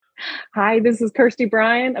Hi, this is Kirsty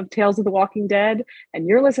Bryan of Tales of the Walking Dead, and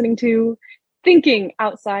you're listening to Thinking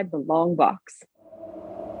Outside the Long Box.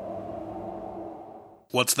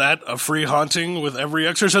 What's that? A free haunting with every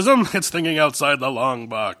exorcism? It's Thinking Outside the Long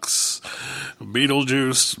Box.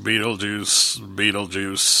 Beetlejuice, Beetlejuice,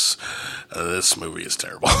 Beetlejuice. This movie is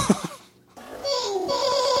terrible.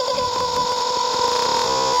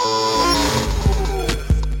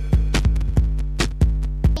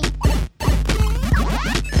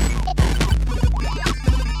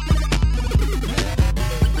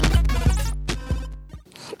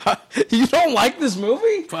 You don't like this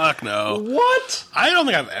movie? Fuck no. What? I don't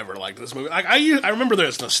think I've ever liked this movie. I remember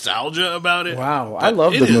there's nostalgia about it. Wow, I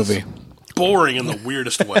love the movie. Boring in the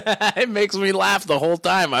weirdest way. It makes me laugh the whole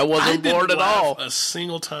time. I wasn't bored at all. A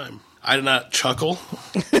single time. I did not chuckle.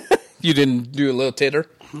 You didn't do a little titter?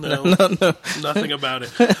 No, nothing about it.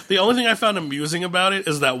 The only thing I found amusing about it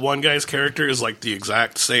is that one guy's character is like the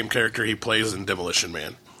exact same character he plays in Demolition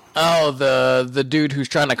Man. Oh, the dude who's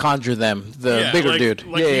trying to conjure them, bigger dude.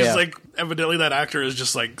 He's like, evidently that actor is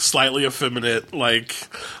just like slightly effeminate, like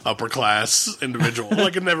upper class individual,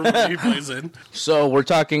 like in every movie he plays in. So we're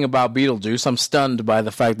talking about Beetlejuice. I'm stunned by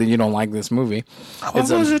the fact that you don't like this movie.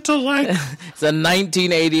 What was it to like? It's a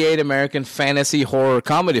 1988 American fantasy horror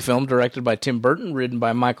comedy film directed by Tim Burton, written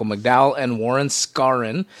by Michael McDowell and Warren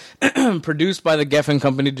Scarron, produced by the Geffen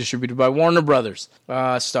Company, distributed by Warner Brothers.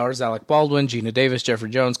 Stars Alec Baldwin, Gina Davis, Jeffrey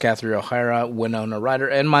Jones, Catherine O'Hara, Winona Ryder,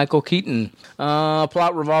 and Michael Keaton.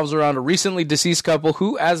 Plot revolves around a recently deceased couple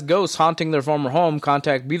who, as ghosts haunting their former home,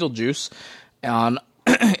 contact Beetlejuice, an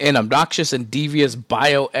obnoxious and devious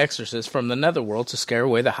bio-exorcist from the netherworld, to scare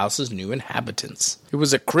away the house's new inhabitants. It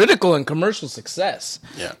was a critical and commercial success.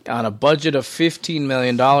 Yeah. On a budget of $15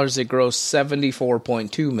 million, it grossed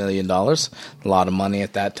 $74.2 million. A lot of money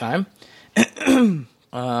at that time. It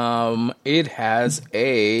has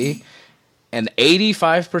an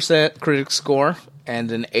 85% critic score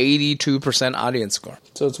and an 82% audience score.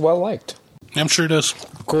 So it's well liked. I'm sure it is.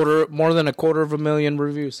 More than 250,000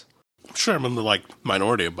 reviews. I'm sure I'm in the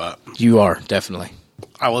minority about. You are, definitely.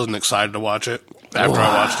 I wasn't excited to watch it after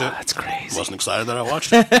I watched it. That's crazy. I wasn't excited that I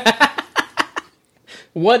watched it.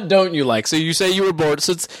 What don't you like? So you say you were bored.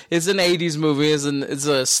 So it's an 80s movie. It's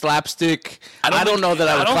a slapstick. I don't know that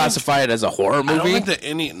I would classify it as a horror movie. I don't think that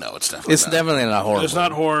no, it's definitely not. Definitely not horror. It's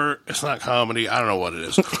not horror. It's not comedy. I don't know what it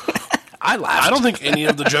is. I laughed. I don't think any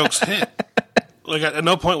of the jokes hit. Like, at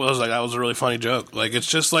no point was that was a really funny joke. Like, it's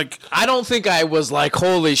just like... I don't think I was like,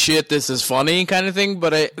 holy shit, this is funny kind of thing,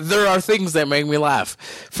 but there are things that make me laugh,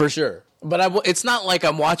 for sure. But it's not like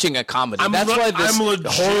I'm watching a comedy. That's why this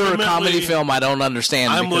horror comedy film I don't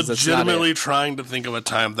understand. I'm legitimately trying to think of a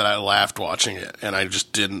time that I laughed watching it, and I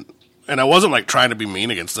just didn't. And I wasn't like trying to be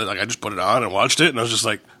mean against it. Like, I just put it on and watched it, and I was just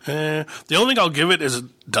like, eh. The only thing I'll give it is it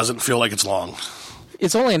doesn't feel like it's long.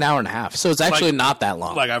 It's only an hour and a half, so it's actually not that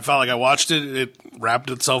long. Like, I felt like I watched it, it wrapped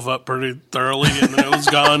itself up pretty thoroughly, and then it was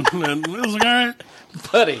gone, and it was like, all right.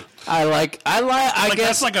 Buddy, I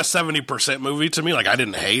guess that's like a 70% movie to me. Like, I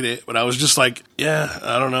didn't hate it, but I was just like, yeah,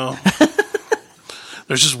 I don't know.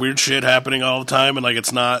 There's just weird shit happening all the time, and like,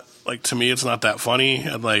 it's not, like, to me, it's not that funny,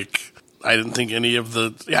 and like, I didn't think any of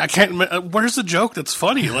the... Yeah, I can't... Where's the joke that's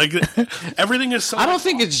funny? Like, everything is so... I don't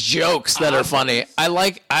think it's jokes that are funny. I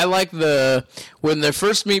like the... When they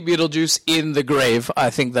first meet Beetlejuice in the grave, I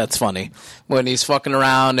think that's funny. When he's fucking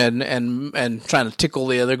around and trying to tickle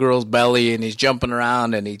the other girl's belly, and he's jumping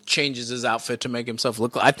around, and he changes his outfit to make himself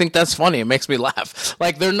look... I think that's funny. It makes me laugh.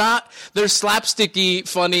 Like, they're slapsticky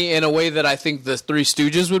funny in a way that I think the Three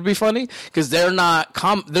Stooges would be funny, because they're not...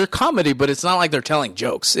 they're comedy, but it's not like they're telling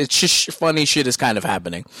jokes. It's just... funny shit is kind of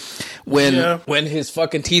happening when his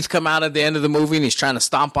fucking teeth come out at the end of the movie and he's trying to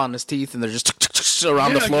stomp on his teeth and they're just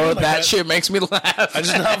around the floor. Like that shit makes me laugh.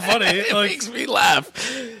 It's just not funny. It makes me laugh.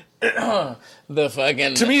 The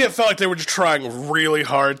fucking... To me, it felt like they were just trying really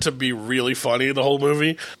hard to be really funny the whole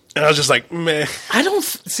movie. And I was just like, meh. I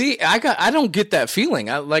don't get that feeling.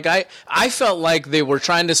 I felt like they were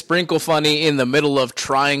trying to sprinkle funny in the middle of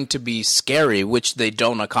trying to be scary, which they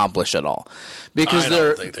don't accomplish at all. Because I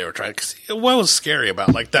don't think they were trying. Cause what was scary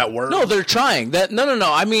about like that word? No, they're trying. No.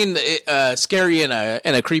 I mean, scary in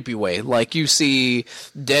a creepy way. Like you see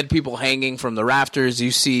dead people hanging from the rafters.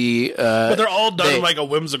 You see, but they're all done in like a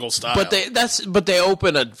whimsical style. But they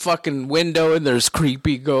open a fucking window and there's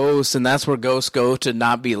creepy ghosts, and that's where ghosts go to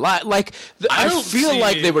not be like. I feel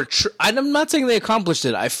like they were. I'm not saying they accomplished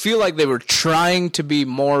it. I feel like they were trying to be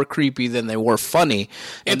more creepy than they were funny,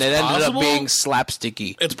 and it ended up being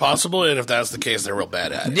slapsticky. It's possible, and if that's the case, they're real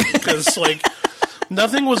bad at it. Because like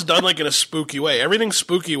Nothing was done like in a spooky way. Everything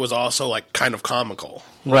spooky was also like kind of comical.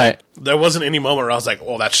 Right. There wasn't any moment where I was like,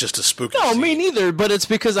 "Oh, that's just a spooky." No, scene. me neither. But it's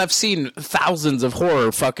because I've seen thousands of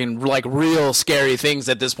horror, fucking like real scary things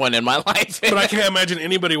at this point in my life. But I can't imagine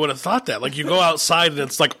anybody would have thought that. Like, you go outside and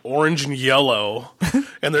it's like orange and yellow,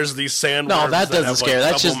 and there's these sandworms. No, that doesn't have, scare.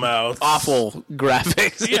 Like, That's just mouths. awful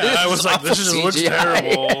graphics. Yeah, I was like, Awful this just looks CGI.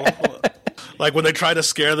 terrible. Like, when they try to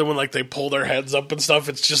scare them, when like they pull their heads up and stuff,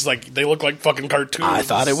 it's just like they look like fucking cartoons. I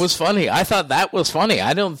thought it was funny. I thought that was funny.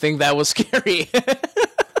 I don't think that was scary.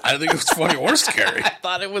 I think it was funny or scary. I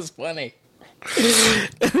thought it was funny.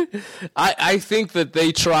 I think that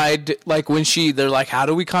they tried, like, when they're like, how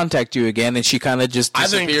do we contact you again? And she kind of just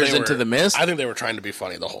disappears into the mist. I think they were trying to be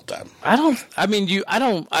funny the whole time. I don't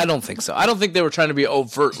think so. I don't think they were trying to be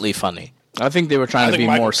overtly funny. I think they were trying to be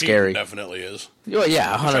Michael more Keaton scary. definitely is. Well,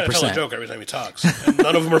 yeah, He's trying to tell a 100%. joke every time he talks, and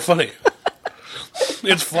none of them are funny.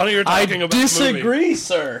 It's funnier talking about the movie.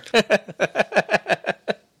 sir.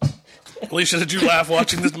 Alicia, did you laugh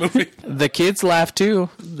watching this movie? The kids laughed too.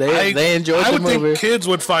 They enjoyed I the would movie. think kids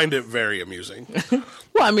would find it very amusing.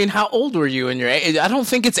 Well, I mean, how old were you in your age? I don't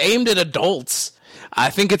think it's aimed at adults.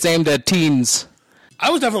 I think it's aimed at teens. I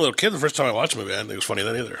was definitely a little kid the first time I watched the movie. I didn't think it was funny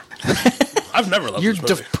then either. I've never loved You're this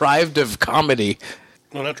movie. deprived of comedy.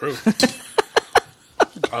 No, not true.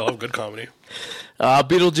 I love good comedy.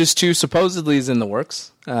 Beetlejuice 2 supposedly is in the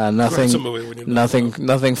works. Nothing. That's a movie we need to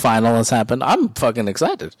Nothing final has happened. I'm fucking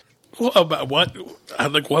excited. Well, about what?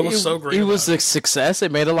 Like, what was so great? It was about a success. It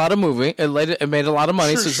made a lot of movie. It made a lot of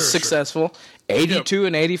money. Sure, so it's sure, successful. 82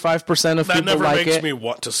 and 85% of that people never like makes it. me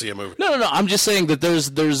want to see a movie. No. I'm just saying that there are,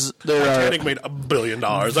 Titanic made $1 billion.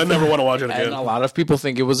 I never want to watch it and again. a lot of people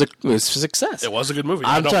think it was a success. It was a good movie.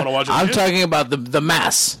 I don't want to watch it I'm again. talking about the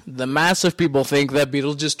mass. The mass of people think that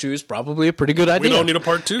Beetlejuice 2 is probably a pretty good idea. We don't need a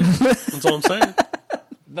part 2. That's all I'm saying.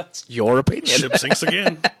 That's your opinion. Ship sinks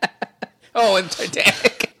again. Oh, and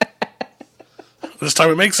Titanic. This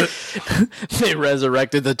time it makes it. They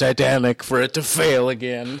resurrected the Titanic for it to fail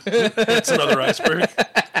again. It's another iceberg.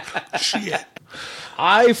 Shit.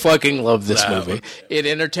 I fucking love this Nah, movie. It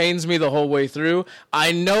entertains me the whole way through.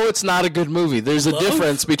 I know it's not a good movie. There's a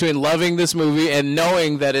difference between loving this movie and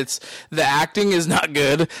knowing that the acting is not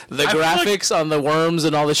good. The graphics on the worms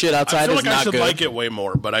and all the shit I outside feel is like I not should good. like it way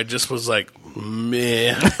more, but I just was like,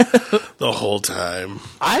 meh, the whole time.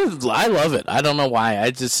 I love it. I don't know why.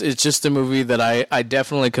 It's just a movie that I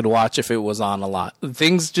definitely could watch if it was on a lot.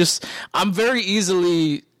 I'm very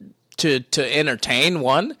easily to entertain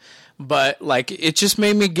one. But, like, it just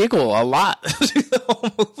made me giggle a lot. The whole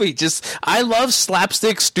movie. I love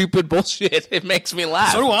slapstick, stupid bullshit. It makes me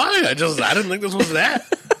laugh. So do I. I didn't think this was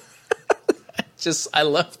that. I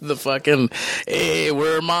love the fucking, hey,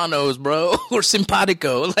 we're hermanos, bro. We're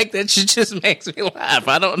simpatico. Like, that shit just makes me laugh.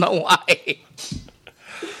 I don't know why.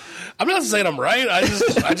 I'm not saying I'm right. I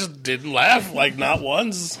just didn't laugh, like, not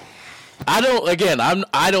once. I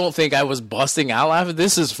don't think I was busting out laughing.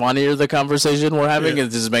 This is funnier, the conversation we're having. Yeah.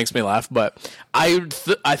 It just makes me laugh. But I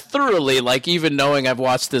thoroughly, like, even knowing I've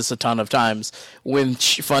watched this a ton of times, when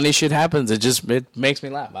funny shit happens, it makes me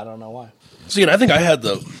laugh. I don't know why. See, and I think I had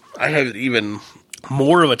even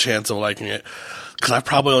more of a chance of liking it because I've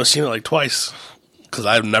probably only seen it like twice because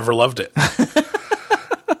I've never loved it.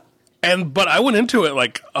 But I went into it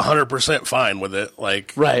like 100% fine with it.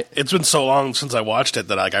 Like, right. It's been so long since I watched it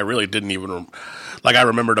that like I really didn't even like. I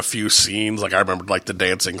remembered a few scenes. Like I remembered like the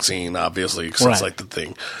dancing scene, obviously, because it's like the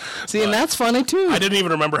thing. See, and that's funny too. I didn't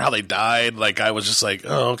even remember how they died. Like I was just like,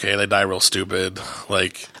 oh, okay, they die real stupid.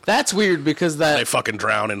 Like that's weird because they fucking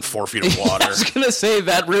drown in 4 feet of water. I was gonna say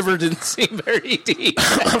that river didn't seem very deep.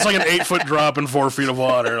 It's like an 8-foot drop in 4 feet of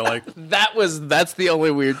water. Like that's the only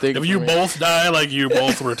weird thing. If you both die, like you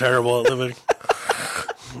both were terrible at living.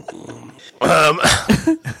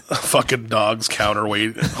 Fucking dog's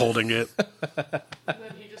counterweight holding it. And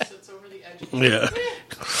then he just sits over the edge. Yeah.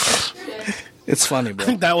 It's funny, bro. I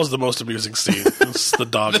think that was the most amusing scene. It's the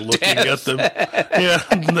dog looking at them. Yeah,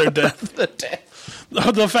 their death.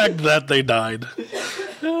 The fact that they died.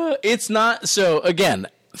 It's not so. Again,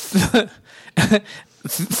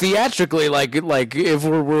 theatrically, like if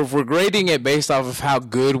we're grading it based off of how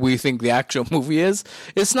good we think the actual movie is,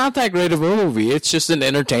 it's not that great of a movie. It's just an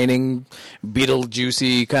entertaining,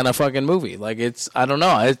 Beetlejuicy kind of fucking movie. Like I don't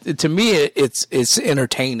know. To me, it's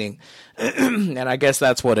entertaining. And I guess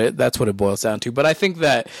that's what it boils down to. But I think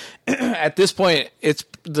that at this point, it's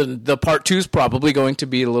the part 2 is probably going to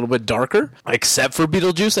be a little bit darker, except for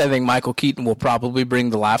Beetlejuice. I think Michael Keaton will probably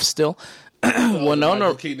bring the laughs still.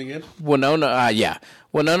 Winona Keaton again.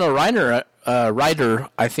 Winona Ryder,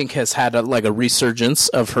 I think, has had a resurgence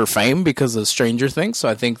of her fame because of Stranger Things. So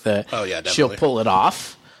I think that she'll pull it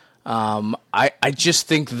off. I just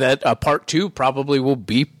think that part 2 probably will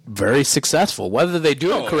be very successful. Whether they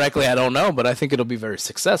do it correctly, I don't know, but I think it'll be very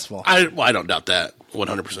successful. I don't doubt that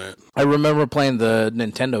 100%. I remember playing the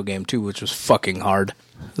Nintendo game too, which was fucking hard.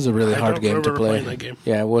 It was a really hard game to play. That game.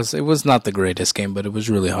 Yeah, it was not the greatest game, but it was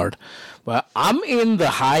really hard. But I'm in the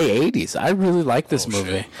high 80s. I really like this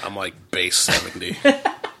movie. Shit. I'm like base 70.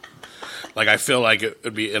 Like, I feel like it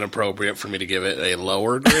would be inappropriate for me to give it a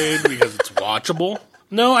lower grade because it's watchable.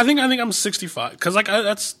 No, I think I'm 65 because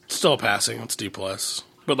that's still passing. It's D+.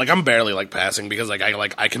 But like, I'm barely like passing because like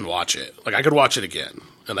I can watch it. Like, I could watch it again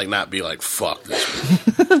and like not be like fuck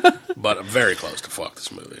this movie. But I'm very close to fuck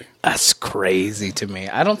this movie. That's crazy to me.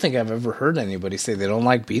 I don't think I've ever heard anybody say they don't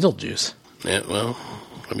like Beetlejuice. Yeah, well,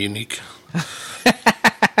 I'm unique.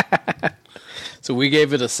 So we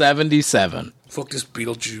gave it a 77. Fuck this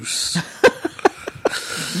Beetlejuice.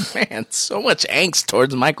 Man, so much angst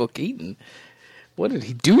towards Michael Keaton. What did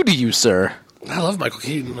he do to you, sir? I love Michael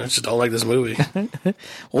Keaton. I just don't like this movie.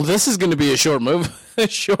 Well, this is going to be a short movie, a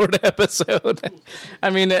short episode.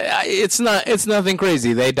 I mean, it's nothing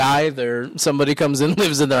crazy. They die. Somebody comes in,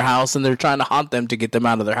 lives in their house, and they're trying to haunt them to get them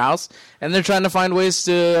out of their house, and they're trying to find ways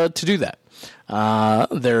to do that.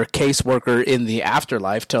 Their caseworker in the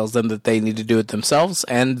afterlife tells them that they need to do it themselves,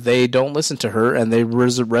 and they don't listen to her, and they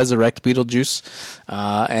resurrect Beetlejuice,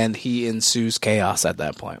 and he ensues chaos at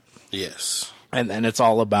that point. Yes. And then it's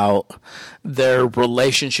all about their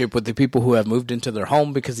relationship with the people who have moved into their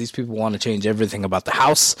home because these people want to change everything about the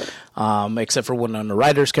house, except for Winona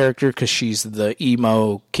Ryder's character because she's the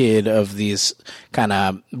emo kid of these kind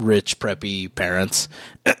of rich, preppy parents.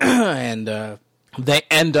 And they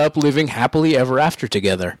end up living happily ever after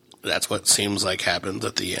together. That's what seems like happens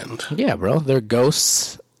at the end. Yeah, bro. They're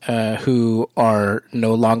ghosts who are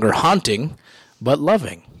no longer haunting, but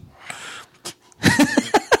loving.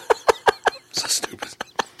 So stupid.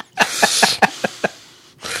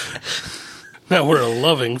 Now we're a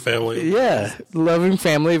loving family. Yeah, loving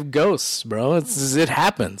family of ghosts, bro. It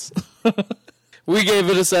happens. We gave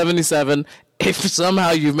it a 77. If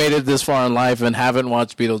somehow you've made it this far in life and haven't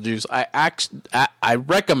watched Beetlejuice, I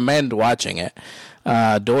recommend watching it.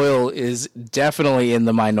 Doyle is definitely in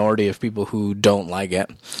the minority of people who don't like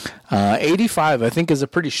it. 85, I think, is a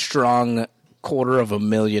pretty strong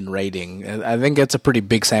 250,000 rating. I think it's a pretty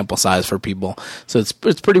big sample size for people, so it's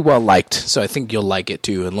pretty well liked. So I think you'll like it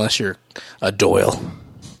too, unless you're a Doyle.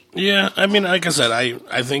 Yeah, I mean, like I said,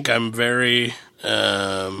 I think I'm very.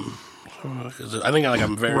 I'm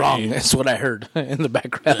very wrong. That's what I heard in the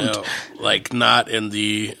background. Like, not in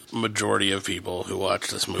the majority of people who watch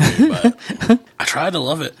this movie, but I try to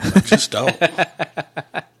love it. I just don't.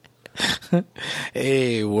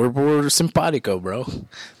 Hey, we're simpatico, bro.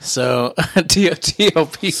 So, TOP.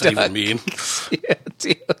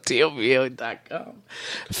 TOPO.com.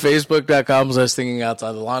 Facebook.com/thinking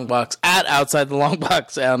outside the long box. At outside the long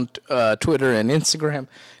box on Twitter and Instagram.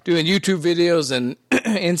 Doing YouTube videos and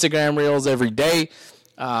Instagram reels every day.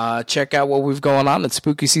 Check out what we've going on. It's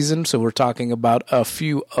spooky season, so we're talking about a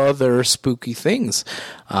few other spooky things.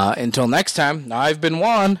 Until next time, I've been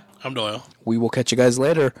Juan. I'm Doyle. We will catch you guys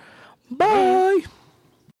later. Bye.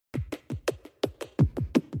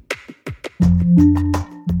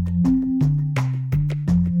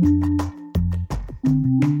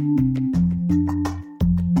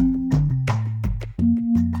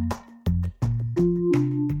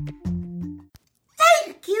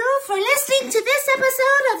 Thank you for listening to this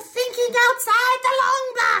episode of Thinking Outside the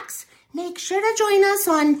Long Box. Make sure to join us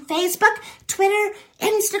on Facebook, Twitter,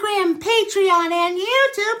 Instagram, Patreon, and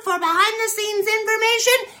YouTube for behind-the-scenes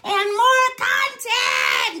information and more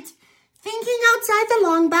content! Thinking Outside the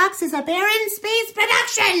Long Box is a Barren Space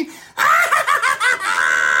production!